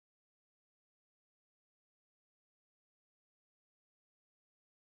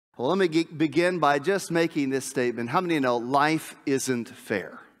Well, let me begin by just making this statement. How many of you know life isn't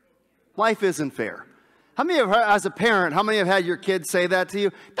fair? Life isn't fair. How many of, as a parent, how many have had your kids say that to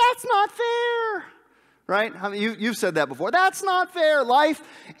you? That's not fair, right? How many, you've said that before. That's not fair. Life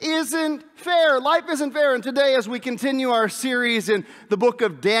isn't fair. Life isn't fair. And today, as we continue our series in the book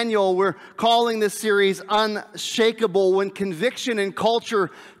of Daniel, we're calling this series Unshakeable. When conviction and culture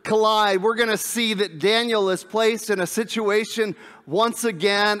collide, we're going to see that Daniel is placed in a situation once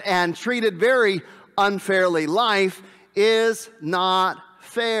again and treated very unfairly. Life is not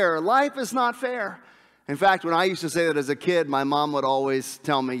fair. Life is not fair. In fact, when I used to say that as a kid, my mom would always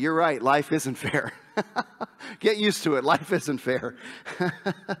tell me, "You're right, life isn't fair." Get used to it. Life isn't fair.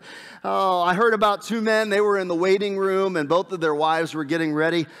 Oh, I heard about two men. They were in the waiting room, and both of their wives were getting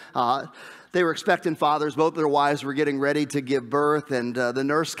ready. They were expectant fathers. Both of their wives were getting ready to give birth, and the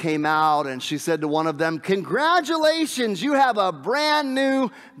nurse came out, and she said to one of them, "Congratulations, you have a brand new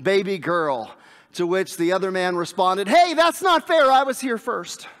baby girl." To which the other man responded, "Hey, that's not fair. I was here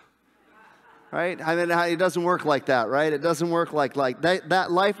first." Right? I mean, it doesn't work like that, right? It doesn't work like that.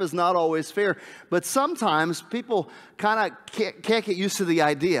 That life is not always fair. But sometimes people kind of can't get used to the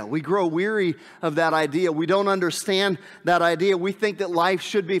idea. We grow weary of that idea. We don't understand that idea. We think that life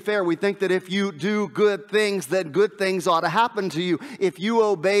should be fair. We think that if you do good things, that good things ought to happen to you. If you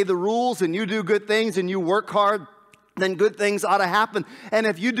obey the rules and you do good things and you work hard, then good things ought to happen. And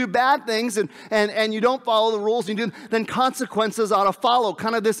if you do bad things and you don't follow the rules, then consequences ought to follow.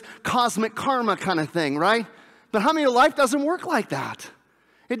 Kind of this cosmic karma kind of thing, right? But how many of life doesn't work like that?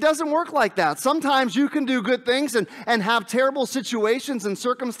 It doesn't work like that. Sometimes you can do good things and have terrible situations and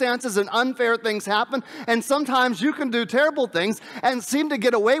circumstances and unfair things happen. And sometimes you can do terrible things and seem to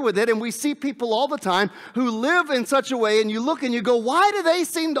get away with it. And we see people all the time who live in such a way, and you look and you go, why do they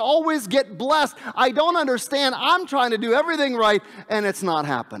seem to always get blessed? I don't understand. I'm trying to do everything right, and it's not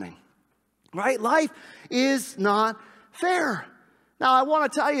happening. Right? Life is not fair. Now, I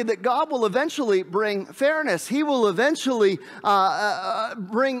want to tell you that God will eventually bring fairness. He will eventually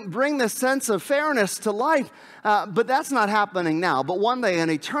bring this sense of fairness to life. But that's not happening now. But one day in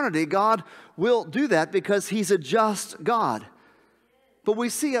eternity, God will do that because He's a just God. But we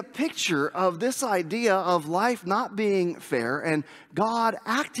see a picture of this idea of life not being fair and God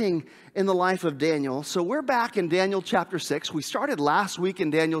acting in the life of Daniel. So we're back in Daniel chapter 6. We started last week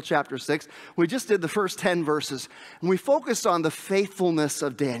in Daniel chapter 6. We just did the first 10 verses. And we focused on the faithfulness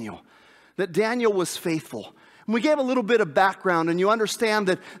of Daniel. That Daniel was faithful. And we gave a little bit of background, and you understand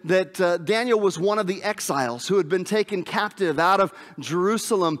that Daniel was one of the exiles who had been taken captive out of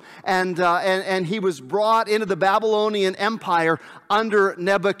Jerusalem, and he was brought into the Babylonian Empire under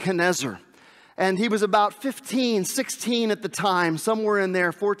Nebuchadnezzar. And he was about 15, 16 at the time, somewhere in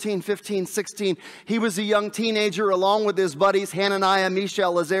there, 14, 15, 16. He was a young teenager along with his buddies, Hananiah,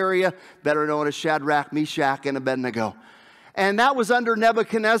 Mishael, Azariah, better known as Shadrach, Meshach, and Abednego. And that was under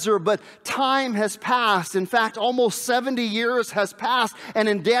Nebuchadnezzar, but time has passed. In fact, almost 70 years has passed. And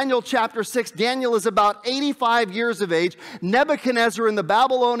in Daniel chapter 6, Daniel is about 85 years of age. Nebuchadnezzar and the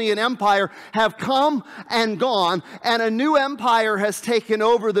Babylonian Empire have come and gone, and a new empire has taken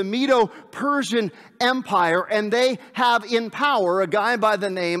over, the Medo-Persian Empire, and they have in power a guy by the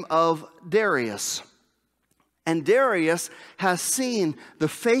name of Darius. And Darius has seen the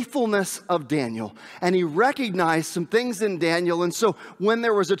faithfulness of Daniel, and he recognized some things in Daniel. And so when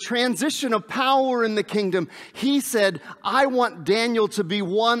there was a transition of power in the kingdom, he said, I want Daniel to be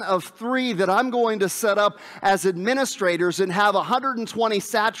one of 3 that I'm going to set up as administrators and have 120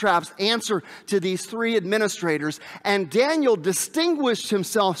 satraps answer to these 3 administrators. And Daniel distinguished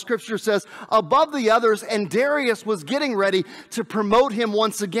himself, Scripture says, above the others, and Darius was getting ready to promote him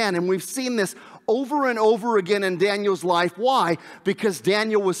once again. And we've seen this over and over again in Daniel's life. Why? Because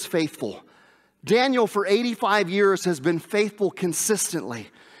Daniel was faithful. Daniel for 85 years has been faithful consistently.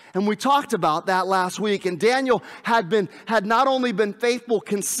 And we talked about that last week. And Daniel had not only been faithful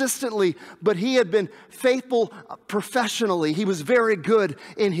consistently, but he had been faithful professionally. He was very good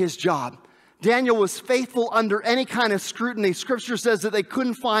in his job. Daniel was faithful under any kind of scrutiny. Scripture says that they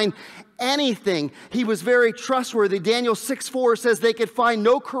couldn't find anything. He was very trustworthy. Daniel 6:4 says they could find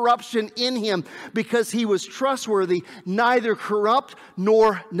no corruption in him because he was trustworthy, neither corrupt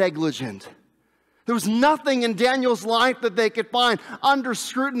nor negligent. There was nothing in Daniel's life that they could find under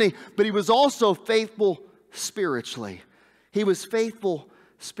scrutiny, but he was also faithful spiritually. He was faithful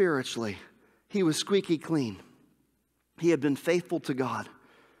spiritually. He was squeaky clean. He had been faithful to God.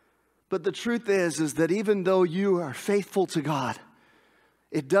 But the truth is that even though you are faithful to God,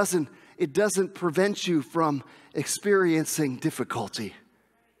 it doesn't prevent you from experiencing difficulty.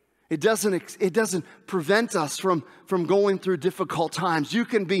 It doesn't prevent us from going through difficult times. You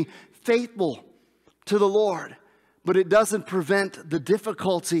can be faithful to the Lord, but it doesn't prevent the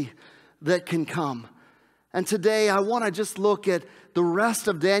difficulty that can come. And today I want to just look at the rest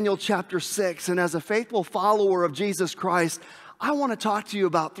of Daniel chapter 6. And as a faithful follower of Jesus Christ, I want to talk to you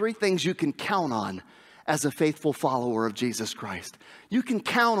about 3 things you can count on as a faithful follower of Jesus Christ. You can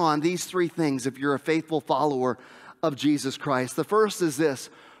count on these 3 things if you're a faithful follower of Jesus Christ. The first is this: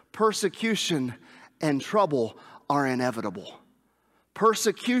 persecution and trouble are inevitable.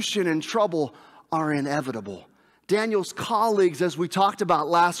 Persecution and trouble are inevitable. Daniel's colleagues, as we talked about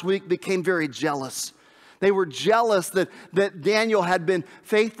last week, became very jealous. They were jealous that Daniel had been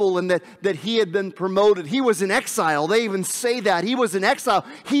faithful and that he had been promoted. He was in exile. They even say that. He was in exile.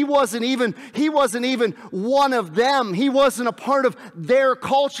 He wasn't even one of them. He wasn't a part of their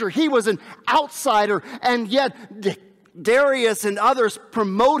culture. He was an outsider. And yet Darius and others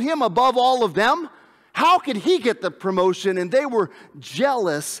promote him above all of them. How could he get the promotion? And they were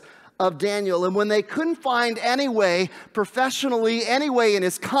jealous of Daniel. And when they couldn't find any way, professionally, any way in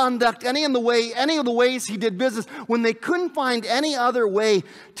his conduct, any of the ways he did business, when they couldn't find any other way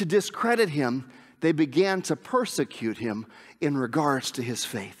to discredit him, they began to persecute him in regards to his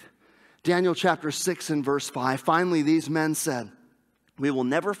faith. Daniel chapter 6 and verse 5, finally these men said, "We will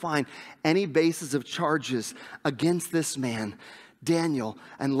never find any basis of charges against this man, Daniel,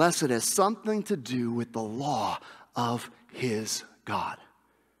 unless it has something to do with the law of his God."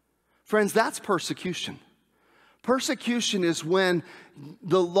 Friends, that's persecution. Persecution is when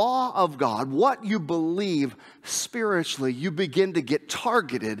the law of God, what you believe spiritually, you begin to get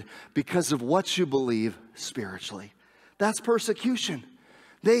targeted because of what you believe spiritually. That's persecution.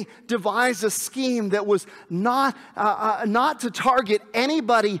 They devised a scheme that was not to target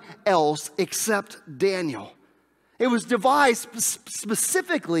anybody else except Daniel. It was devised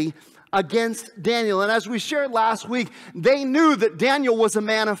specifically against Daniel. And as we shared last week, they knew that Daniel was a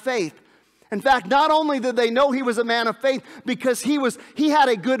man of faith. In fact, not only did they know he was a man of faith because he had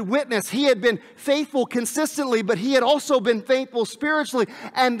a good witness. He had been faithful consistently, but he had also been faithful spiritually.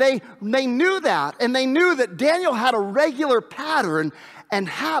 And they knew that. And they knew that Daniel had a regular pattern and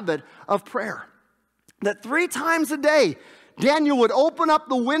habit of prayer. That 3 times a day, Daniel would open up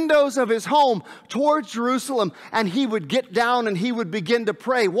the windows of his home towards Jerusalem and he would get down and he would begin to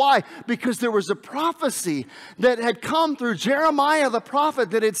pray. Why? Because there was a prophecy that had come through Jeremiah the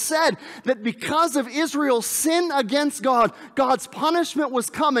prophet that had said that because of Israel's sin against God, God's punishment was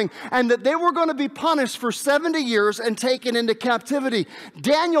coming and that they were going to be punished for 70 years and taken into captivity.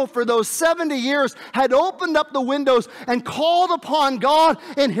 Daniel, for those 70 years, had opened up the windows and called upon God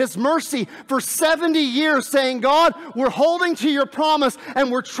in his mercy for 70 years, saying, "God, we're holding to your promise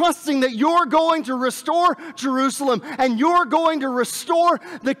and we're trusting that you're going to restore Jerusalem and you're going to restore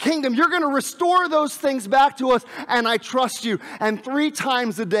the kingdom. You're going to restore those things back to us, and I trust you." And 3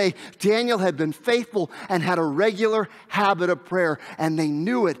 times a day, Daniel had been faithful and had a regular habit of prayer, and they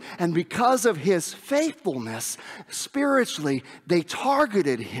knew it. And because of his faithfulness, spiritually, they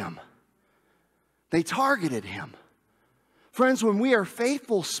targeted him. They targeted him. Friends, when we are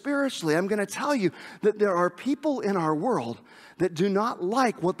faithful spiritually, I'm going to tell you that there are people in our world that do not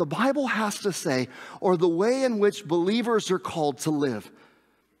like what the Bible has to say or the way in which believers are called to live.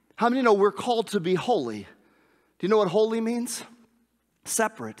 How many know we're called to be holy? Do you know what holy means?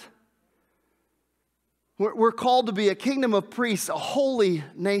 Separate. We're called to be a kingdom of priests, a holy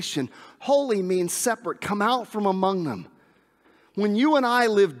nation. Holy means separate. Come out from among them. When you and I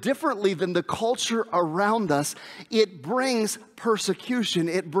live differently than the culture around us, it brings persecution.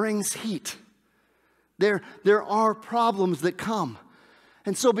 It brings heat. There are problems that come.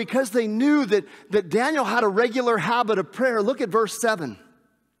 And so because they knew that Daniel had a regular habit of prayer, look at verse 7.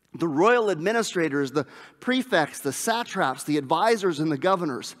 The royal administrators, the prefects, the satraps, the advisors, and the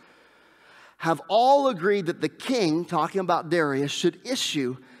governors have all agreed that the king, talking about Darius, should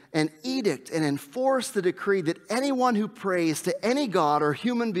issue an edict and enforce the decree that anyone who prays to any god or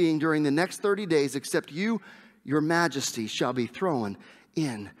human being during the next 30 days except you, your majesty, shall be thrown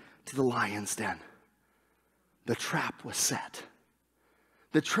into the lion's den. The trap was set.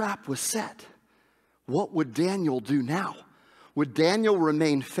 The trap was set. What would Daniel do now? Would Daniel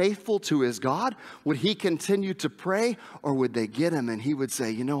remain faithful to his God? Would he continue to pray? Or would they get him and he would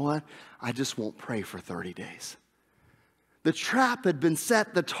say, "You know what? I just won't pray for 30 days. The trap had been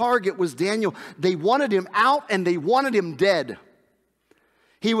set. The target was Daniel. They wanted him out and they wanted him dead.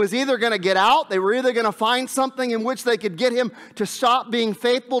 He was either going to get out, they were either going to find something in which they could get him to stop being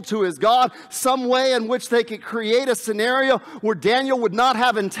faithful to his God, some way in which they could create a scenario where Daniel would not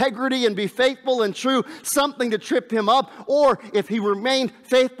have integrity and be faithful and true, something to trip him up, or if he remained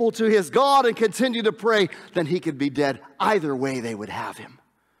faithful to his God and continued to pray, then he could be dead. Either way, they would have him.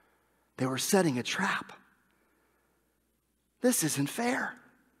 They were setting a trap. This isn't fair.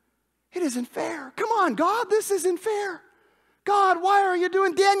 It isn't fair. Come on, God, this isn't fair. God, why are you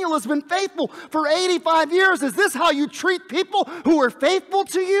doing? Daniel has been faithful for 85 years. Is this how you treat people who are faithful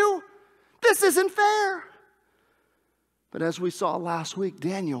to you? This isn't fair. But as we saw last week,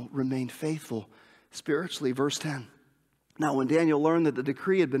 Daniel remained faithful spiritually. Verse 10. Now when Daniel learned that the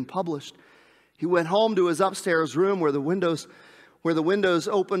decree had been published, he went home to his upstairs room where the windows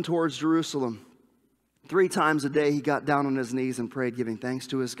opened towards Jerusalem. 3 times a day he got down on his knees and prayed, giving thanks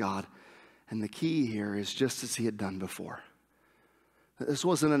to his God. And the key here is just as he had done before. This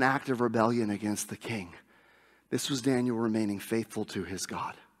wasn't an act of rebellion against the king. This was Daniel remaining faithful to his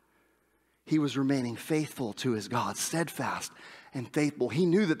God. He was remaining faithful to his God, steadfast and faithful. He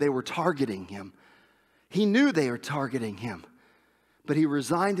knew that they were targeting him. He knew they were targeting him. But he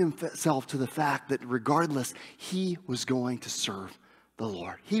resigned himself to the fact that regardless, he was going to serve the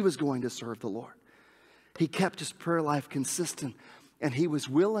Lord. He was going to serve the Lord. He kept his prayer life consistent, and he was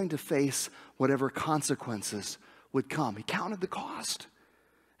willing to face whatever consequences would come. He counted the cost.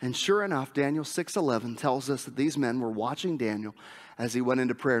 And sure enough, Daniel 6:11 tells us that these men were watching Daniel as he went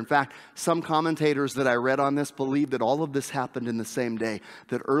into prayer. In fact, some commentators that I read on this believe that all of this happened in the same day.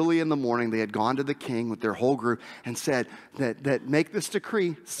 That early in the morning they had gone to the king with their whole group and said that make this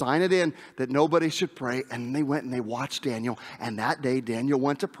decree, sign it in, that nobody should pray. And they went and they watched Daniel. And that day Daniel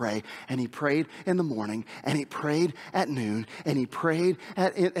went to pray, and he prayed in the morning, and he prayed at noon, and he prayed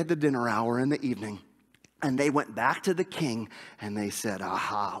at the dinner hour in the evening. And they went back to the king and they said,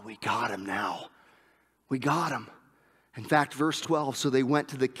 aha, we got him now. We got him. In fact, verse 12, so they went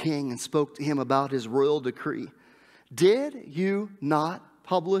to the king and spoke to him about his royal decree. Did you not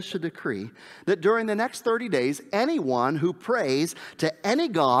publish a decree that during the next 30 days, anyone who prays to any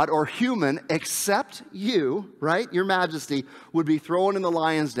god or human except you, right, your majesty, would be thrown in the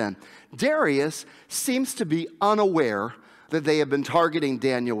lion's den? Darius seems to be unaware that they have been targeting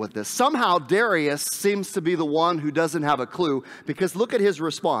Daniel with this. Somehow Darius seems to be the one who doesn't have a clue, because look at his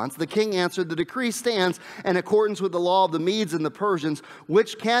response. The king answered, the decree stands in accordance with the law of the Medes and the Persians,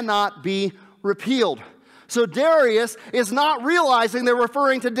 which cannot be repealed. So Darius is not realizing they're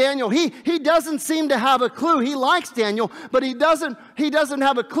referring to Daniel. He doesn't seem to have a clue. He likes Daniel, but he doesn't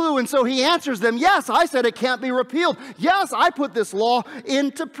have a clue. And so he answers them, yes, I said it can't be repealed. Yes, I put this law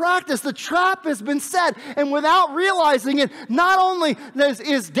into practice. The trap has been set. And without realizing it, not only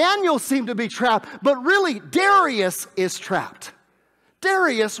is Daniel seem to be trapped, but really Darius is trapped.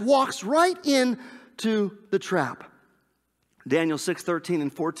 Darius walks right into the trap. Daniel 6:13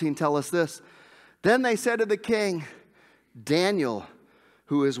 and 14 tell us this. Then they said to the king, Daniel,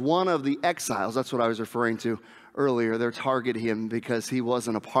 who is one of the exiles, that's what I was referring to earlier, they're targeting him because he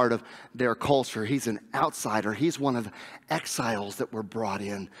wasn't a part of their culture. He's an outsider. He's one of the exiles that were brought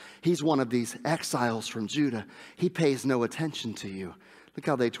in. He's one of these exiles from Judah. He pays no attention to you. Look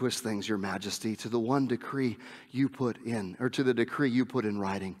how they twist things, your majesty, to the one decree you put in, or to the decree you put in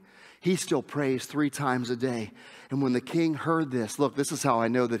writing. He still prays 3 times a day. And when the king heard this, look, this is how I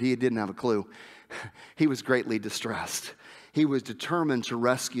know that he didn't have a clue. He was greatly distressed. He was determined to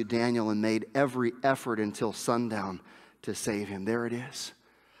rescue Daniel and made every effort until sundown to save him. There it is.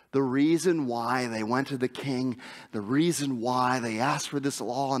 The reason why they went to the king, the reason why they asked for this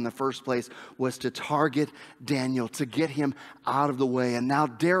law in the first place was to target Daniel, to get him out of the way. And now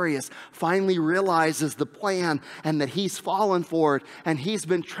Darius finally realizes the plan and that he's fallen for it and he's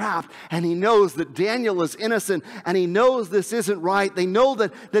been trapped, and he knows that Daniel is innocent and he knows this isn't right. They know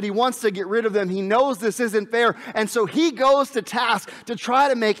that he wants to get rid of them. He knows this isn't fair. And so he goes to task to try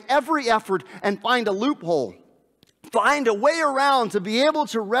to make every effort and find a loophole. Find a way around to be able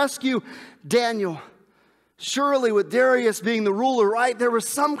to rescue Daniel. Surely with Darius being the ruler, right, there was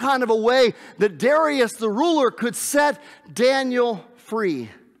some kind of a way that Darius, the ruler, could set Daniel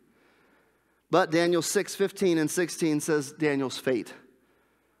free. But Daniel 6:15 and 16 says Daniel's fate.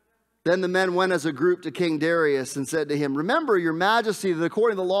 Then the men went as a group to King Darius and said to him, remember, your majesty, that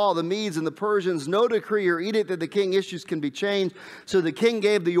according to the law of the Medes and the Persians, no decree or edict that the king issues can be changed. So the king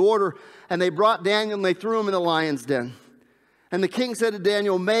gave the order, and they brought Daniel and they threw him in the lion's den. And the king said to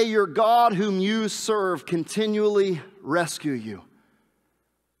Daniel, may your God whom you serve continually rescue you.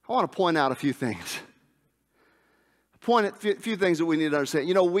 I want to point out a few things. Few things that we need to understand.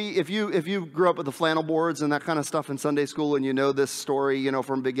 You know, if you grew up with the flannel boards and that kind of stuff in Sunday school, and you know this story, you know,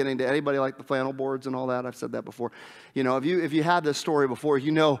 from beginning to anybody like the flannel boards and all that. I've said that before. You know, if you had this story before,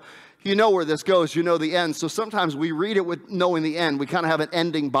 you know where this goes. You know the end. So sometimes we read it with knowing the end. We kind of have an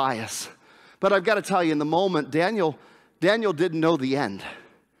ending bias. But I've got to tell you, in the moment, Daniel didn't know the end.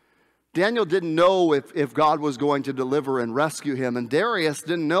 Daniel didn't know if God was going to deliver and rescue him. And Darius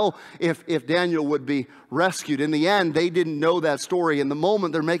didn't know if Daniel would be rescued. In the end, they didn't know that story. In the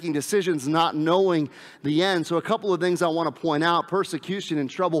moment, they're making decisions not knowing the end. So a couple of things I want to point out. Persecution and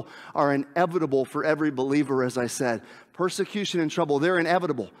trouble are inevitable for every believer, as I said. Persecution and trouble, they're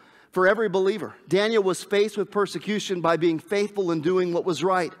inevitable for every believer. Daniel was faced with persecution by being faithful and doing what was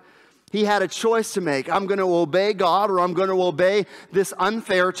right. He had a choice to make. I'm going to obey God, or I'm going to obey this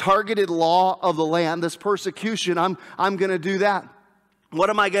unfair, targeted law of the land, this persecution. I'm going to do that. What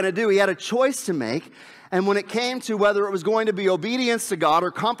am I going to do? He had a choice to make. And when it came to whether it was going to be obedience to God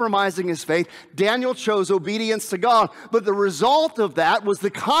or compromising his faith, Daniel chose obedience to God. But the result of that was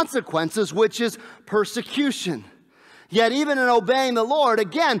the consequences, which is persecution. Yet even in obeying the Lord,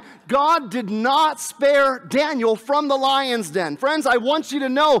 again, God did not spare Daniel from the lion's den. Friends, I want you to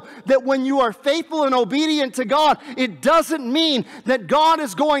know that when you are faithful and obedient to God, it doesn't mean that God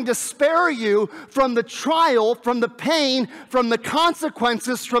is going to spare you from the trial, from the pain, from the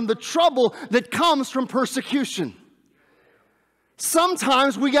consequences, from the trouble that comes from persecution.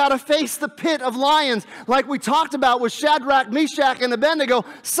 Sometimes we got to face the pit of lions, like we talked about with Shadrach, Meshach, and Abednego.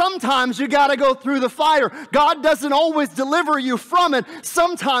 Sometimes you got to go through the fire. God doesn't always deliver you from it.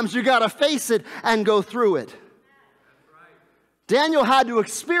 Sometimes you got to face it and go through it. Daniel had to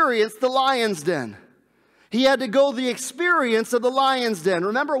experience the lion's den. He had to go the experience of the lion's den.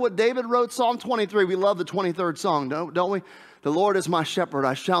 Remember what David wrote, Psalm 23. We love the 23rd song, don't we? The Lord is my shepherd,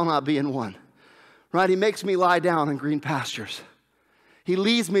 I shall not be in want. Right? He makes me lie down in green pastures. He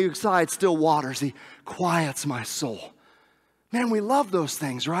leads me beside still waters. He quiets my soul. Man, we love those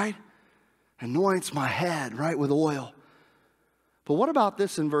things, right? Anoints my head, right, with oil. But what about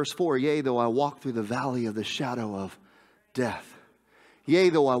this in verse 4? Yea, though I walk through the valley of the shadow of death. Yea,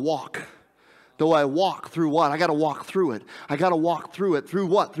 though I walk. Though I walk through what? I got to walk through it. I got to walk through it. Through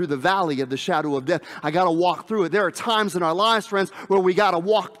what? Through the valley of the shadow of death. I got to walk through it. There are times in our lives, friends, where we got to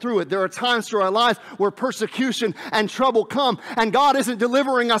walk through it. There are times through our lives where persecution and trouble come, and God isn't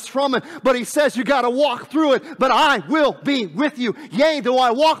delivering us from it, but he says you got to walk through it, but I will be with you. Yea, though I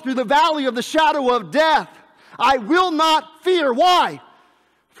walk through the valley of the shadow of death, I will not fear. Why?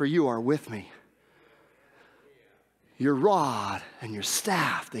 For you are with me. Your rod and your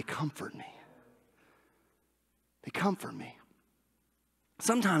staff, they comfort me. They comfort me.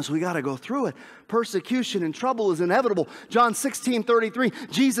 Sometimes we got to go through it. Persecution and trouble is inevitable. John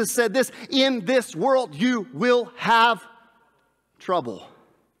 16:33, Jesus said this, in this world you will have trouble.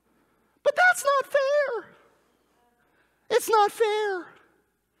 But that's not fair. It's not fair.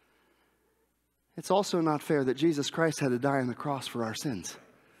 It's also not fair that Jesus Christ had to die on the cross for our sins.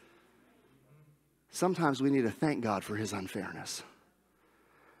 Sometimes we need to thank God for his unfairness.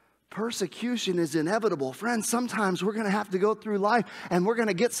 Persecution is inevitable. Friends, sometimes we're going to have to go through life and we're going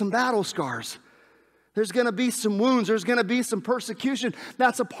to get some battle scars. There's going to be some wounds. There's going to be some persecution.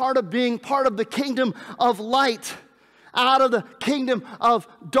 That's a part of being part of the kingdom of light. Out of the kingdom of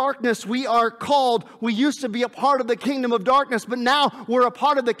darkness we are called. We used to be a part of the kingdom of darkness, but now we're a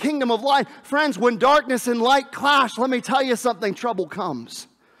part of the kingdom of light. Friends, when darkness and light clash, let me tell you something, trouble comes.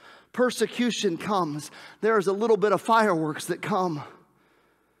 Persecution comes. There's a little bit of fireworks that come.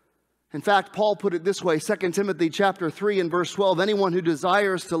 In fact, Paul put it this way, 2 Timothy chapter 3 and verse 12, anyone who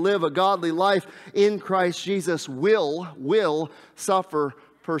desires to live a godly life in Christ Jesus will suffer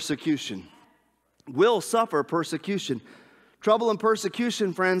persecution. Will suffer persecution. Trouble and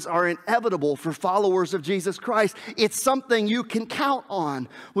persecution, friends, are inevitable for followers of Jesus Christ. It's something you can count on.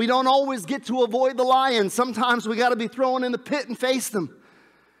 We don't always get to avoid the lions. Sometimes we got to be thrown in the pit and face them.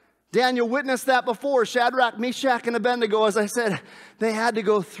 Daniel witnessed that before. Shadrach, Meshach, and Abednego, as I said, they had to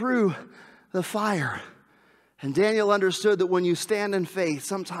go through the fire. And Daniel understood that when you stand in faith,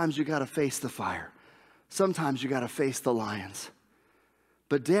 sometimes you got to face the fire. Sometimes you got to face the lions.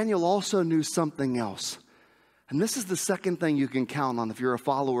 But Daniel also knew something else. And this is the second thing you can count on if you're a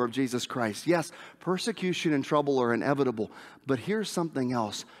follower of Jesus Christ. Yes, persecution and trouble are inevitable. But here's something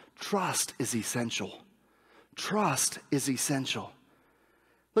else. Trust is essential. Trust is essential.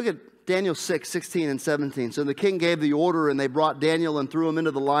 Look at Daniel 6, 16 and 17. So the king gave the order, and they brought Daniel and threw him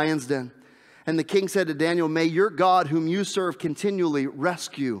into the lion's den. And the king said to Daniel, may your God, whom you serve continually,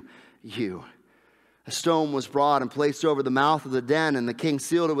 rescue you. A stone was brought and placed over the mouth of the den, and the king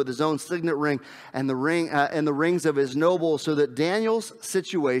sealed it with his own signet ring and the rings of his nobles, so that Daniel's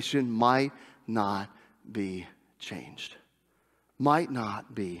situation might not be changed. Might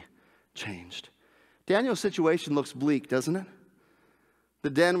not be changed. Daniel's situation looks bleak, doesn't it? The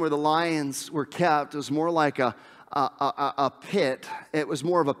den where the lions were kept was more like a pit. It was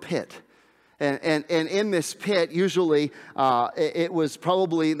more of a pit. And in this pit, usually, it was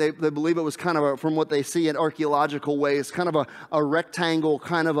probably, they believe it was kind of, from what they see in archaeological ways, kind of a rectangle,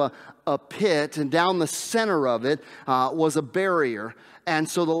 kind of a pit. And down the center of it was a barrier. And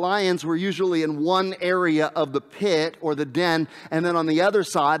so the lions were usually in one area of the pit or the den. And then on the other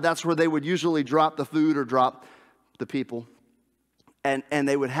side, that's where they would usually drop the food or drop the people. And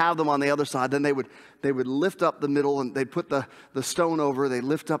they would have them on the other side. Then they would lift up the middle, and they'd put the stone over. They'd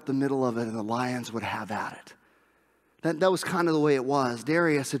lift up the middle of it, and the lions would have at it. That was kind of the way it was.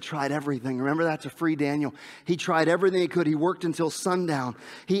 Darius had tried everything. Remember that, to free Daniel. He tried everything he could. He worked until sundown.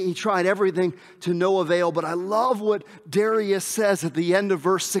 He tried everything to no avail. But I love what Darius says at the end of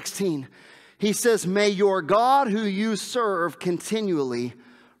verse 16. He says, "May your God who you serve continually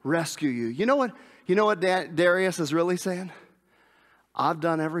rescue you." You know what Darius is really saying? I've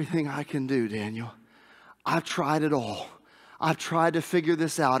done everything I can do, Daniel. I've tried it all. I've tried to figure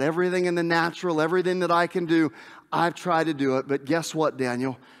this out. Everything in the natural, everything that I can do, I've tried to do it. But guess what,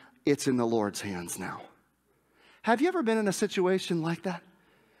 Daniel? It's in the Lord's hands now. Have you ever been in a situation like that?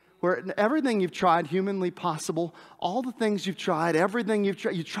 Where everything you've tried humanly possible, all the things you've tried, everything you've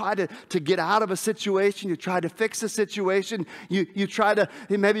tried, you try to get out of a situation, you try to fix a situation, you try to,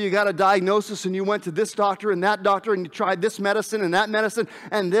 maybe you got a diagnosis and you went to this doctor and that doctor and you tried this medicine and that medicine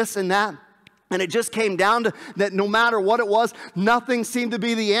and this and that. And it just came down to that no matter what it was, nothing seemed to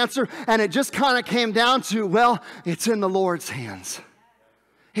be the answer. And it just kind of came down to, well, it's in the Lord's hands.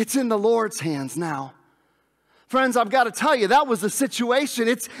 It's in the Lord's hands now. Friends, I've got to tell you, that was the situation.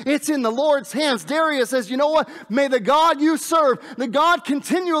 It's in the Lord's hands. Darius says, you know what? May the God you serve, the God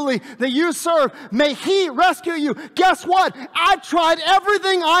continually that you serve, may He rescue you. Guess what? I've tried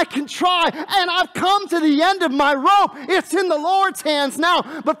everything I can try, and I've come to the end of my rope. It's in the Lord's hands now.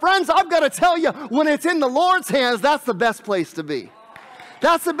 But friends, I've got to tell you, when it's in the Lord's hands, that's the best place to be.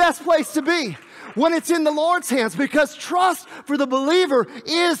 That's the best place to be. When it's in the Lord's hands, because trust for the believer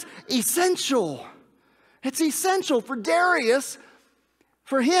is essential. It's essential for Darius.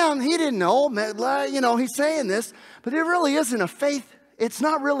 For him, he didn't know, he's saying this, but it really isn't a faith. It's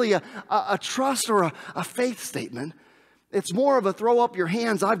not really a trust or a faith statement. It's more of a throw up your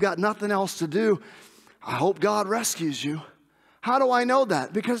hands. I've got nothing else to do. I hope God rescues you. How do I know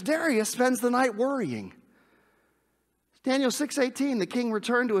that? Because Darius spends the night worrying. Daniel 6:18, the king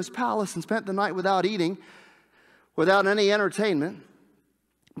returned to his palace and spent the night without eating, without any entertainment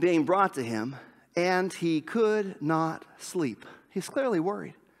being brought to him. And he could not sleep. He's clearly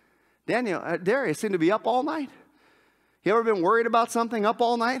worried. Darius seemed to be up all night. You ever been worried about something up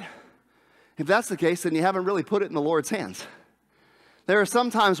all night? If that's the case, then you haven't really put it in the Lord's hands. There are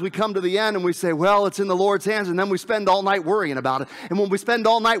sometimes we come to the end and we say, well, it's in the Lord's hands, and then we spend all night worrying about it. And when we spend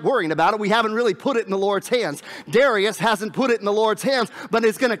all night worrying about it, we haven't really put it in the Lord's hands. Darius hasn't put it in the Lord's hands, but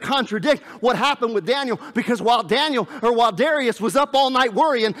it's going to contradict what happened with Daniel, because while Darius was up all night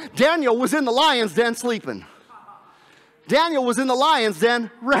worrying, Daniel was in the lion's den sleeping. Daniel was in the lion's den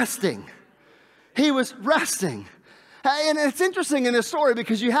resting. He was resting. And it's interesting in this story,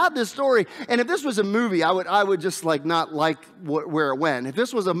 because you have this story, and if this was a movie, I would just not like where it went. If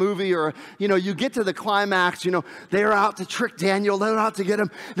this was a movie, or, you get to the climax, they're out to trick Daniel, they're out to get him.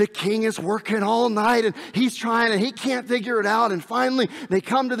 The king is working all night, and he's trying, and he can't figure it out. And finally, they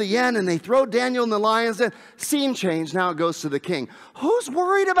come to the end, and they throw Daniel in the lion's den. Scene change, now it goes to the king. Who's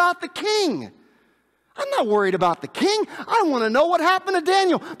worried about the king? I'm not worried about the king. I want to know what happened to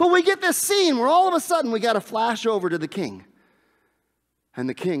Daniel. But we get this scene where all of a sudden we got to flash over to the king. And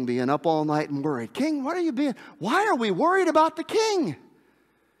the king being up all night and worried. King, why are we worried about the king?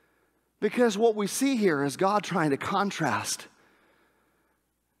 Because what we see here is God trying to contrast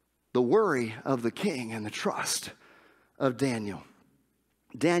the worry of the king and the trust of Daniel.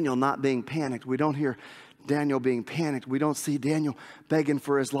 Daniel not being panicked. We don't hear Daniel being panicked. We don't see Daniel begging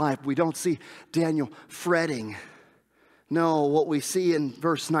for his life. We don't see Daniel fretting. No, what we see in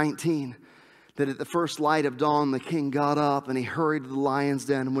verse 19, that at the first light of dawn, the king got up and he hurried to the lion's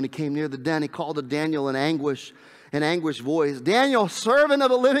den. And when he came near the den, he called to Daniel in anguished voice, Daniel, servant of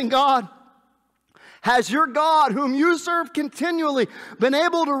the living God, has your God, whom you serve continually, been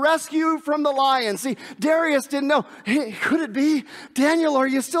able to rescue you from the lion? See, Darius didn't know. Hey, could it be? Daniel, are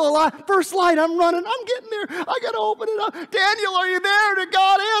you still alive? First light, I'm running. I'm getting there. I got to open it up. Daniel, are you there? Did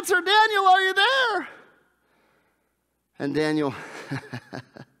God answer? Daniel, are you there? And Daniel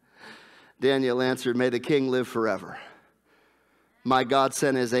answered, "May the king live forever. My God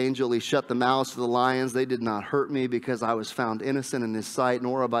sent his angel. He shut the mouths of the lions. They did not hurt me because I was found innocent in his sight,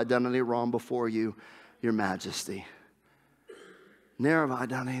 nor have I done any wrong before you, your majesty." Never have I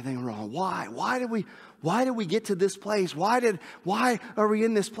done anything wrong. Why? Why did we get to this place? Why are we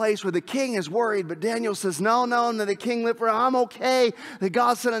in this place where the king is worried? But Daniel says, no, the king lived forever. I'm okay. That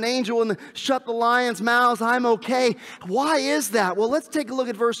God sent an angel and shut the lions' mouths. I'm okay. Why is that? Well, let's take a look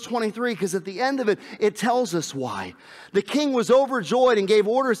at verse 23, because at the end of it, it tells us why. The king was overjoyed and gave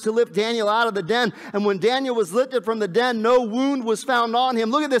orders to lift Daniel out of the den. And when Daniel was lifted from the den, no wound was found on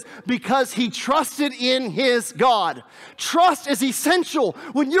him. Look at this. Because he trusted in his God. Trust is essential.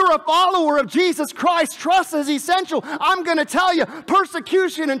 When you're a follower of Jesus Christ, trust is essential. I'm going to tell you,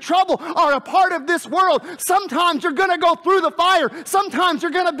 persecution and trouble are a part of this world. Sometimes you're going to go through the fire. Sometimes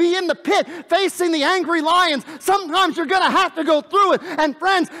you're going to be in the pit facing the angry lions. Sometimes you're going to have to go through it. And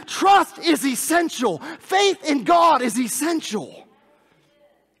friends, trust is essential. Faith in God is essential.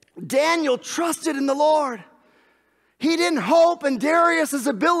 Daniel trusted in the Lord. He didn't hope in Darius's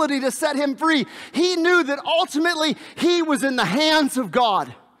ability to set him free. He knew that ultimately he was in the hands of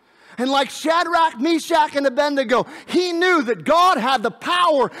God. And like Shadrach, Meshach, and Abednego, he knew that God had the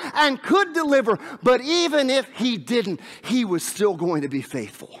power and could deliver. But even if he didn't, he was still going to be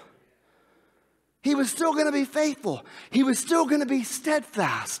faithful. He was still going to be faithful. He was still going to be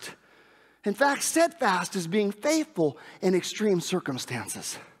steadfast. In fact, steadfast is being faithful in extreme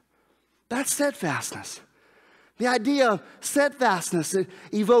circumstances. That's steadfastness. The idea of steadfastness, it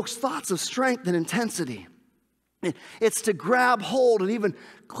evokes thoughts of strength and intensity. It's to grab hold and even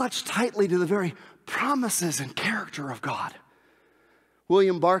clutch tightly to the very promises and character of God.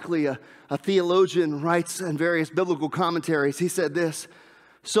 William Barclay, a theologian, writes in various biblical commentaries, he said this: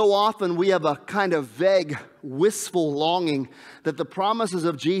 "So often we have a kind of vague, wistful longing that the promises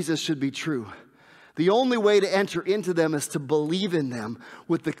of Jesus should be true. The only way to enter into them is to believe in them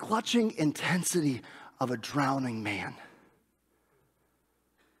with the clutching intensity of a drowning man."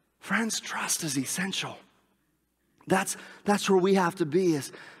 Friends, trust is essential. That's where we have to be,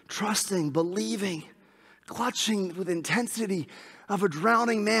 is trusting, believing, clutching with intensity of a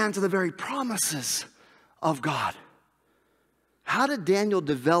drowning man to the very promises of God. How did Daniel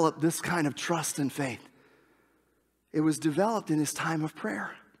develop this kind of trust and faith? It was developed in his time of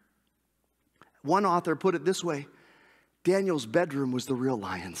prayer. One author put it this way: Daniel's bedroom was the real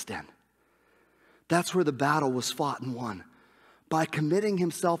lion's den. That's where the battle was fought and won. By committing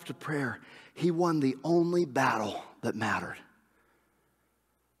himself to prayer, he won the only battle that mattered.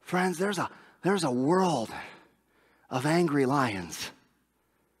 Friends, there's a world of angry lions.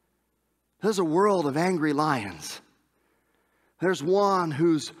 There's a world of angry lions. There's one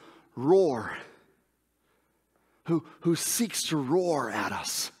whose roar, who seeks to roar at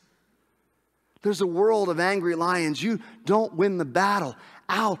us. There's a world of angry lions. You don't win the battle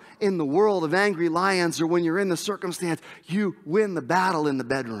out in the world of angry lions, or when you're in the circumstance. You win the battle in the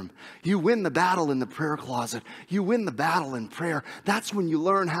bedroom. You win the battle in the prayer closet. You win the battle in prayer. That's when you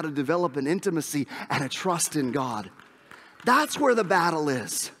learn how to develop an intimacy and a trust in God. That's where the battle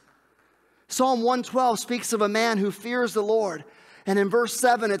is. Psalm 112 speaks of a man who fears the Lord. And in verse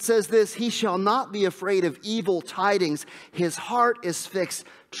 7 it says this: "He shall not be afraid of evil tidings. His heart is fixed,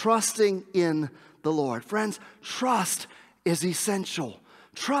 trusting in the Lord." Friends, trust is essential.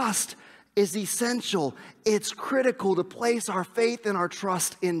 Trust is essential. It's critical to place our faith and our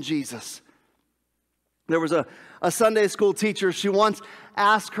trust in Jesus. There was a Sunday school teacher. She once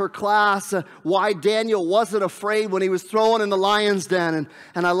asked her class why Daniel wasn't afraid when he was thrown in the lion's den.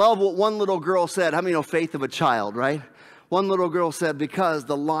 And I love what one little girl said. How many know faith of a child, right? One little girl said, "Because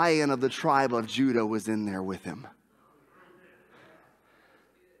the Lion of the tribe of Judah was in there with him."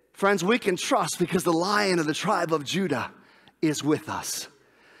 Friends, we can trust because the Lion of the tribe of Judah is with us.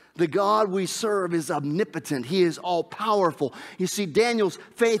 The God we serve is omnipotent. He is all-powerful. You see, Daniel's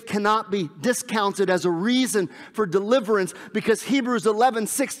faith cannot be discounted as a reason for deliverance, because Hebrews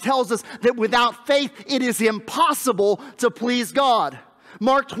 11:6 tells us that without faith it is impossible to please God.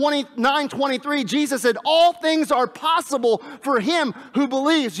 Mark 29:23, Jesus said, "All things are possible for him who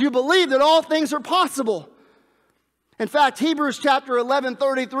believes." You believe that all things are possible. In fact, Hebrews chapter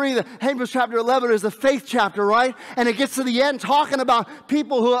 11:33, Hebrews chapter 11 is the faith chapter, right? And it gets to the end talking about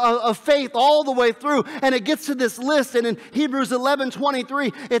people who are of faith all the way through. And it gets to this list. And in Hebrews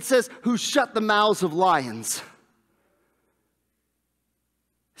 11:23, it says, "Who shut the mouths of lions."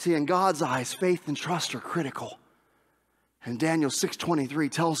 See, in God's eyes, faith and trust are critical. And Daniel 6:23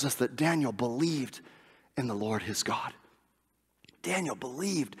 tells us that Daniel believed in the Lord his God. Daniel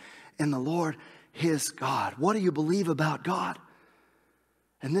believed in the Lord his God? What do you believe about God?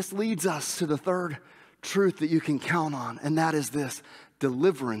 And this leads us to the third truth that you can count on, and that is this: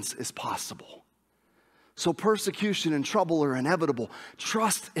 deliverance is possible. So persecution and trouble are inevitable.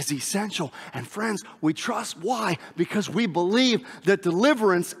 Trust is essential. And friends, we trust. Why? Because we believe that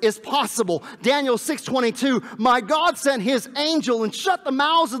deliverance is possible. Daniel 6:22, my God sent his angel and shut the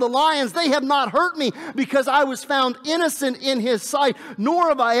mouths of the lions. They have not hurt me, because I was found innocent in his sight, nor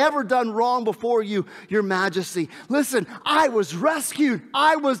have I ever done wrong before you, your majesty. Listen, I was rescued.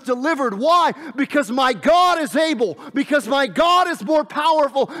 I was delivered. Why? Because my God is able. Because my God is more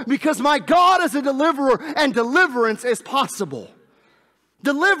powerful. Because my God is a deliverer. And deliverance is possible.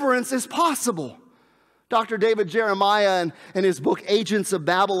 Deliverance is possible. Dr. David Jeremiah in his book Agents of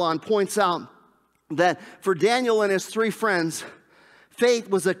Babylon points out that for Daniel and his three friends, faith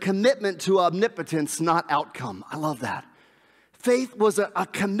was a commitment to omnipotence, not outcome. I love that. Faith was a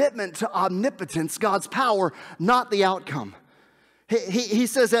commitment to omnipotence, God's power, not the outcome. He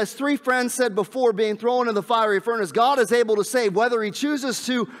says, as three friends said before being thrown in the fiery furnace, God is able to save whether he chooses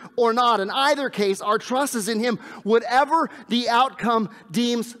to or not. In either case, our trust is in him, whatever the outcome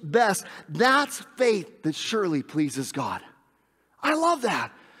deems best. That's faith that surely pleases God. I love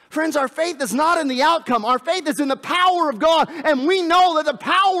that. Friends, our faith is not in the outcome. Our faith is in the power of God. And we know that the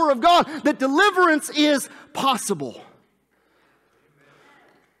power of God, that deliverance is possible.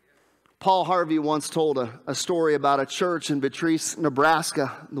 Paul Harvey once told a story about a church in Beatrice,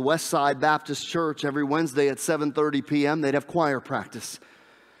 Nebraska, the West Side Baptist Church. Every Wednesday at 7:30 p.m. they'd have choir practice.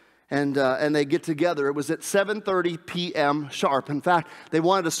 And they'd get together. It was at 7:30 p.m. sharp. In fact, they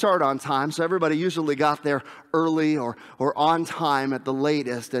wanted to start on time, so everybody usually got there early or on time at the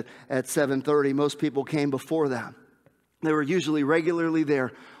latest at 7:30. Most people came before that. They were usually regularly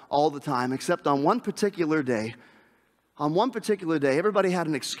there all the time, except on one particular day. On one particular day, everybody had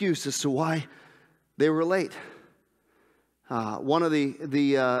an excuse as to why they were late. One of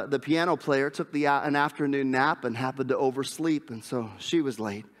the piano player took an afternoon nap and happened to oversleep, and so she was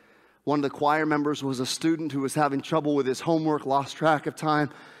late. One of the choir members was a student who was having trouble with his homework, lost track of time,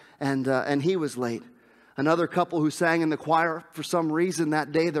 and he was late. Another couple who sang in the choir, for some reason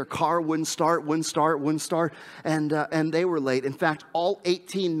that day, their car wouldn't start, and they were late. In fact, all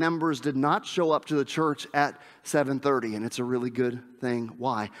 18 members did not show up to the church at 7:30, and it's a really good thing.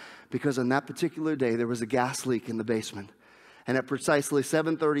 Why? Because on that particular day, there was a gas leak in the basement. And at precisely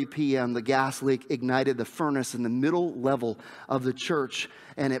 7:30 p.m., the gas leak ignited the furnace in the middle level of the church,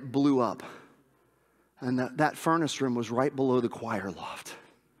 and it blew up. And that furnace room was right below the choir loft.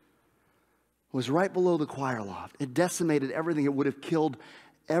 Was right below the choir loft. It decimated everything. It would have killed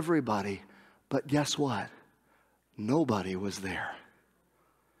everybody. But guess what? Nobody was there.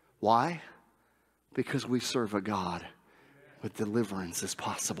 Why? Because we serve a God with deliverance is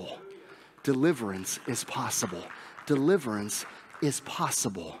possible. Deliverance is possible. Deliverance is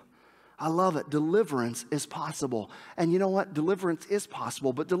possible. I love it. Deliverance is possible. And you know what? Deliverance is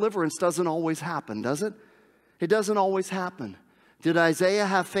possible, but deliverance doesn't always happen, does it? It doesn't always happen. Did Isaiah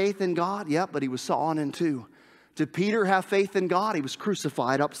have faith in God? Yep, but he was sawn in two. Did Peter have faith in God? He was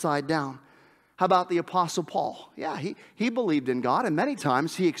crucified upside down. How about the Apostle Paul? Yeah, he believed in God, and many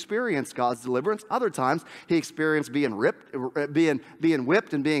times he experienced God's deliverance. Other times he experienced being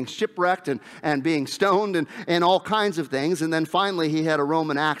whipped and being shipwrecked and being stoned and all kinds of things. And then finally he had a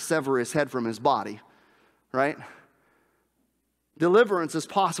Roman axe sever his head from his body, right? Deliverance is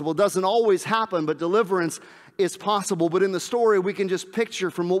possible. It doesn't always happen, but deliverance is possible. But in the story, we can just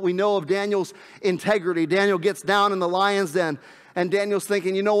picture from what we know of Daniel's integrity. Daniel gets down in the lion's den, and Daniel's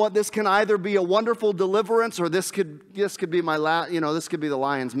thinking, you know what? This can either be a wonderful deliverance, or this could be my this could be the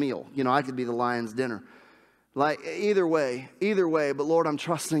lion's meal. I could be the lion's dinner. Like either way. But Lord, I'm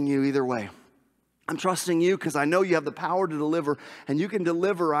trusting you either way. I'm trusting you because I know you have the power to deliver, and you can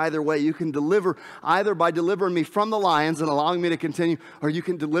deliver either way. You can deliver either by delivering me from the lions and allowing me to continue, or you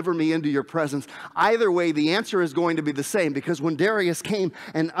can deliver me into your presence. Either way, the answer is going to be the same, because when Darius came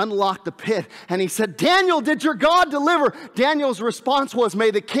and unlocked the pit and he said, Daniel, did your God deliver? Daniel's response was,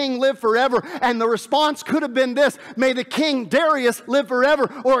 may the king live forever. And the response could have been this, may the king Darius live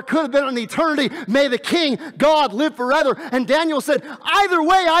forever, or it could have been an eternity, may the king God live forever. And Daniel said, either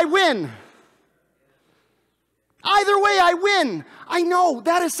way I win. Either way, I win. I know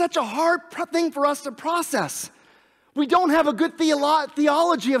that is such a hard thing for us to process. We don't have a good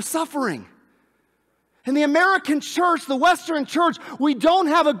theology of suffering. In the American church, the Western church, we don't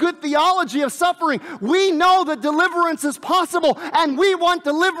have a good theology of suffering. We know that deliverance is possible, and we want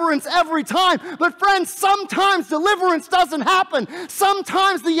deliverance every time. But friends, sometimes deliverance doesn't happen.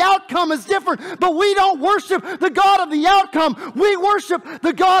 Sometimes the outcome is different, but we don't worship the God of the outcome. We worship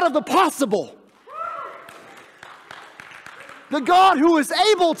the God of the possible. the God who is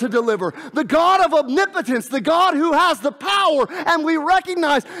able to deliver, the God of omnipotence, the God who has the power. And we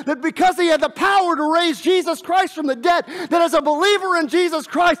recognize that because he had the power to raise Jesus Christ from the dead, that as a believer in Jesus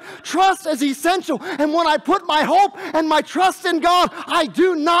Christ, trust is essential. And when I put my hope and my trust in God, I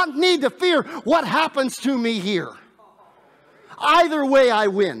do not need to fear what happens to me here. Either way, I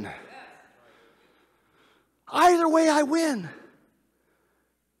win. Either way, I win.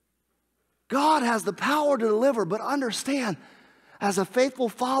 God has the power to deliver, but understand, as a faithful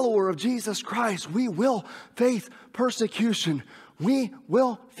follower of Jesus Christ, we will face persecution. We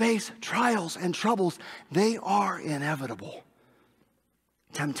will face trials and troubles. They are inevitable.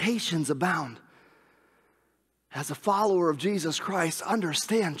 Temptations abound. As a follower of Jesus Christ,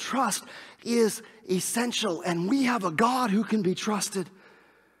 understand, trust is essential, and we have a God who can be trusted.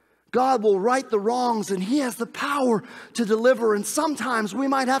 God will right the wrongs, and he has the power to deliver. And sometimes we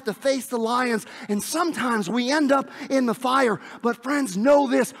might have to face the lions, and sometimes we end up in the fire. But friends, know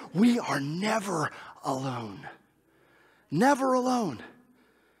this, we are never alone. Never alone.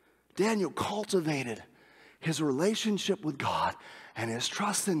 Daniel cultivated his relationship with God and his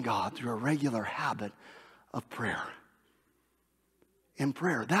trust in God through a regular habit of prayer. In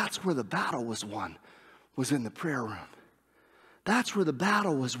prayer, that's where the battle was won, was in the prayer room. That's where the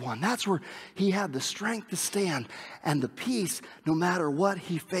battle was won. That's where he had the strength to stand and the peace no matter what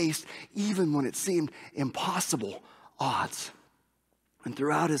he faced, even when it seemed impossible odds. And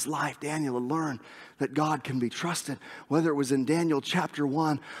throughout his life, Daniel had learned that God can be trusted. Whether it was in Daniel chapter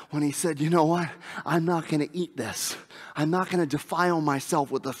 1 when he said, you know what, I'm not going to eat this. I'm not going to defile myself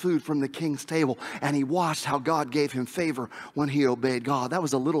with the food from the king's table. And he watched how God gave him favor when he obeyed God. That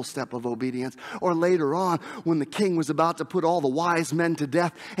was a little step of obedience. Or later on, when the king was about to put all the wise men to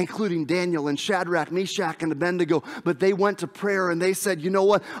death, including Daniel and Shadrach, Meshach, and Abednego, but they went to prayer and they said, you know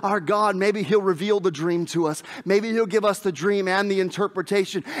what, our God, maybe he'll reveal the dream to us. Maybe he'll give us the dream and the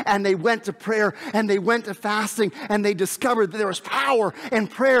interpretation. And they went to prayer and they went to fasting, and they discovered that there was power in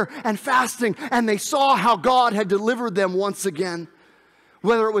prayer and fasting, and they saw how God had delivered them once again.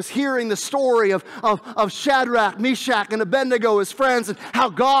 Whether it was hearing the story of Shadrach, Meshach, and Abednego, his friends, and how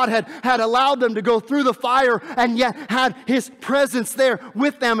God had allowed them to go through the fire and yet had his presence there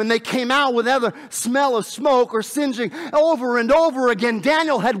with them, and they came out with either smell of smoke or singeing over and over again.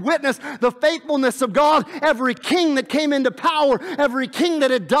 Daniel had witnessed the faithfulness of God. Every king that came into power, every king that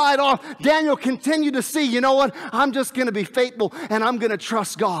had died off, Daniel continued to see, you know what, I'm just going to be faithful and I'm going to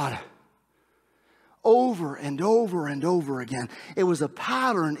trust God. Over and over and over again. It was a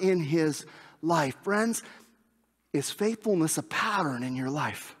pattern in his life. Friends, is faithfulness a pattern in your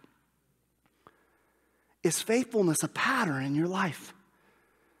life? Is faithfulness a pattern in your life?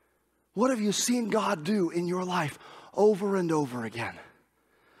 What have you seen God do in your life over and over again?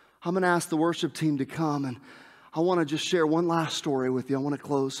 I'm going to ask the worship team to come, and I want to just share one last story with you. I want to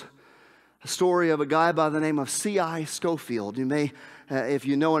close. A story of a guy by the name of C.I. Scofield. You may, if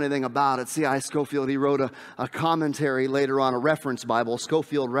you know anything about it, C.I. Scofield, he wrote a commentary later on, a reference Bible,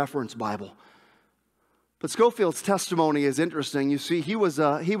 Scofield Reference Bible. But Scofield's testimony is interesting. You see, he was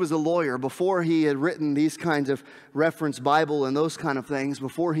a lawyer before he had written these kinds of reference Bible and those kind of things.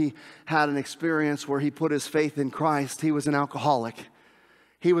 Before he had an experience where he put his faith in Christ, he was an alcoholic.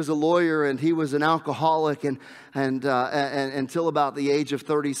 He was a lawyer and he was an alcoholic and until about the age of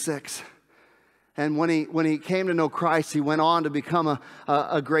 36. And when he came to know Christ, he went on to become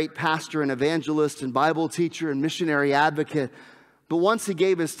a great pastor and evangelist and Bible teacher and missionary advocate. But once he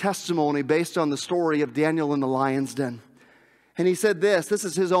gave his testimony based on the story of Daniel in the lion's den. And he said this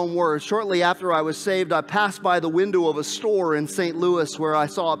is his own words. Shortly after I was saved, I passed by the window of a store in St. Louis where I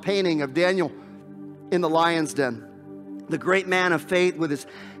saw a painting of Daniel in the lion's den. The great man of faith with his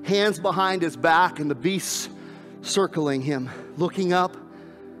hands behind his back and the beasts circling him, looking up.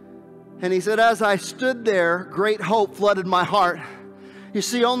 And he said, as I stood there, great hope flooded my heart. You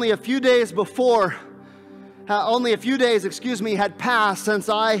see, only a few days had passed since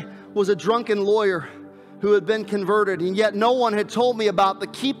I was a drunken lawyer who had been converted, and yet no one had told me about the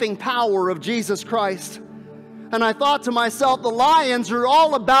keeping power of Jesus Christ. And I thought to myself, the lions are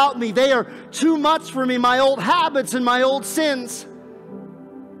all about me. They are too much for me, my old habits and my old sins.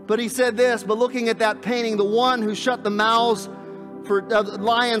 But he said this, but looking at that painting, the one who shut the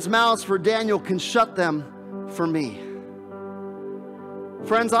lions' mouths for Daniel can shut them for me.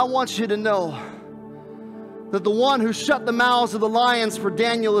 Friends, I want you to know that the one who shut the mouths of the lions for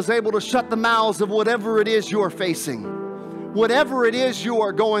Daniel is able to shut the mouths of whatever it is you are facing. Whatever it is you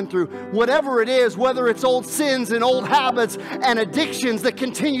are going through, whatever it is, whether it's old sins and old habits and addictions that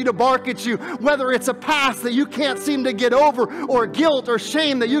continue to bark at you, whether it's a past that you can't seem to get over, or guilt or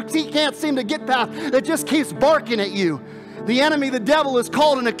shame that you can't seem to get past, that just keeps barking at you. The enemy, the devil, is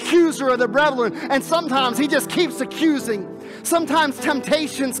called an accuser of the brethren, and sometimes he just keeps accusing. Sometimes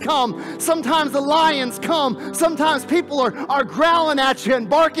temptations come. Sometimes the lions come. Sometimes people are growling at you and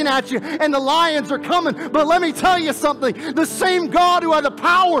barking at you, and the lions are coming. But let me tell you something. The same God who had the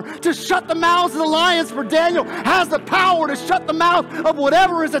power to shut the mouths of the lions for Daniel has the power to shut the mouth of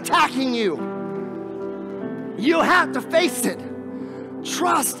whatever is attacking you. You have to face it.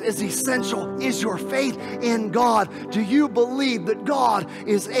 Trust is essential. Is your faith in God? Do you believe that God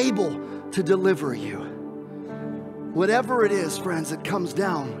is able to deliver you? Whatever it is, friends, it comes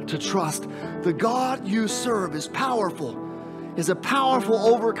down to trust. The God you serve is powerful, is a powerful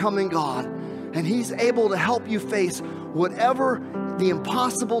overcoming God, and He's able to help you face whatever the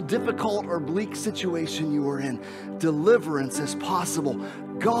impossible, difficult, or bleak situation you are in. Deliverance is possible.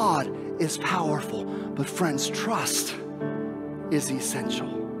 God is powerful. But friends, trust is essential.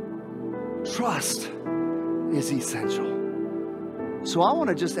 Trust is essential. So I want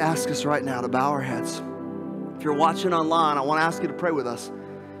to just ask us right now to bow our heads. If you're watching online, I want to ask you to pray with us.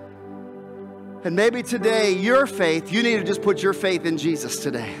 And maybe today, your faith, you need to just put your faith in Jesus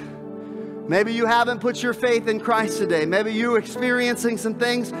today. Maybe you haven't put your faith in Christ today. Maybe you're experiencing some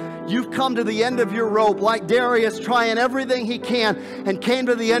things. You've come to the end of your rope, like Darius, trying everything he can and came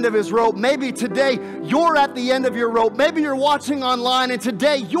to the end of his rope. Maybe today you're at the end of your rope. Maybe you're watching online and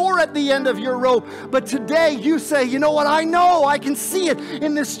today you're at the end of your rope. But today you say, you know what? I know, I can see it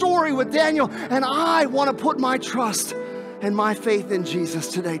in this story with Daniel, and I want to put my trust and my faith in Jesus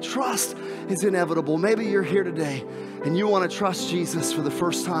today. Trust is inevitable. Maybe you're here today and you want to trust Jesus for the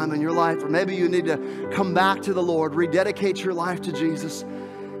first time in your life, or maybe you need to come back to the Lord, rededicate your life to Jesus.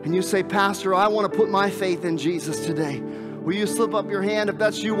 And you say, Pastor, I want to put my faith in Jesus today. Will you slip up your hand if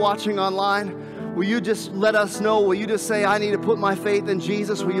that's you watching online? Will you just let us know? Will you just say, I need to put my faith in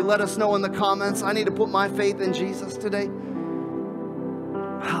Jesus? Will you let us know in the comments, I need to put my faith in Jesus today?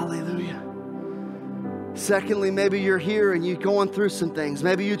 Hallelujah. Secondly, maybe you're here and you're going through some things.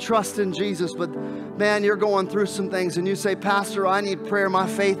 Maybe you trust in Jesus, but man, you're going through some things and you say, Pastor, I need prayer. My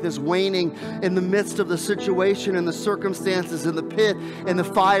faith is waning in the midst of the situation and the circumstances, in the pit, in the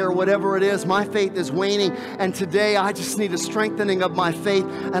fire, whatever it is. My faith is waning, and today I just need a strengthening of my faith,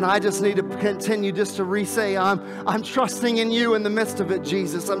 and I just need to continue just to re-say, I'm trusting in you in the midst of it,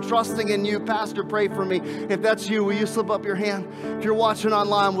 Jesus. I'm trusting in you. Pastor, pray for me. If that's you, will you slip up your hand? If you're watching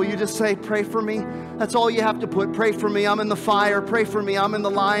online, will you just say, pray for me? That's all you have to put. Pray for me. I'm in the fire. Pray for me. I'm in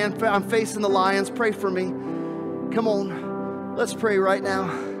the lion. I'm facing the lions. Pray for me. Come on. Let's pray right now.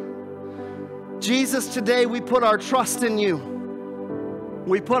 Jesus, today we put our trust in you.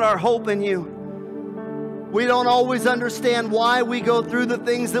 We put our hope in you. We don't always understand why we go through the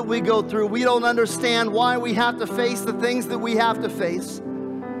things that we go through. We don't understand why we have to face the things that we have to face.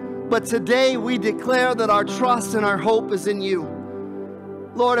 But today we declare that our trust and our hope is in you.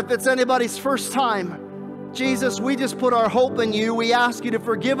 Lord, if it's anybody's first time, Jesus, we just put our hope in you. We ask you to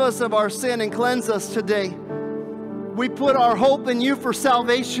forgive us of our sin and cleanse us today. We put our hope in you for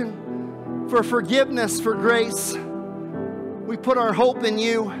salvation, for forgiveness, for grace. We put our hope in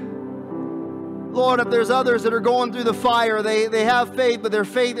you. Lord, if there's others that are going through the fire, they have faith, but their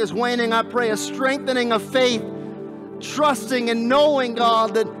faith is waning, I pray a strengthening of faith, trusting and knowing,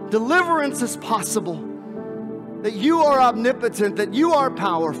 God, that deliverance is possible, that you are omnipotent, that you are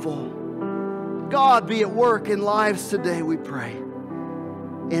powerful. God, be at work in lives today, we pray.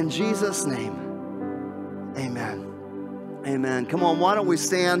 In Jesus' name, amen. Amen. Come on, why don't we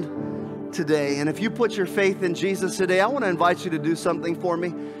stand today? And if you put your faith in Jesus today, I want to invite you to do something for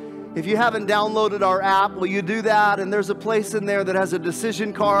me. If you haven't downloaded our app, will you do that? And there's a place in there that has a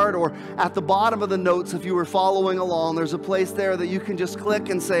decision card, or at the bottom of the notes, if you were following along, there's a place there that you can just click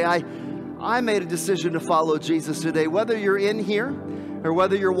and say, I made a decision to follow Jesus today. Whether you're in here or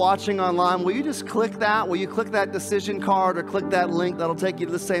whether you're watching online, will you just click that? Will you click that decision card or click that link that'll take you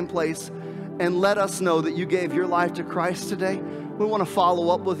to the same place and let us know that you gave your life to Christ today? We want to follow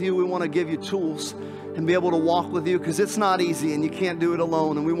up with you. We want to give you tools and be able to walk with you, because it's not easy and you can't do it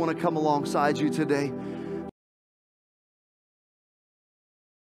alone, and we want to come alongside you today.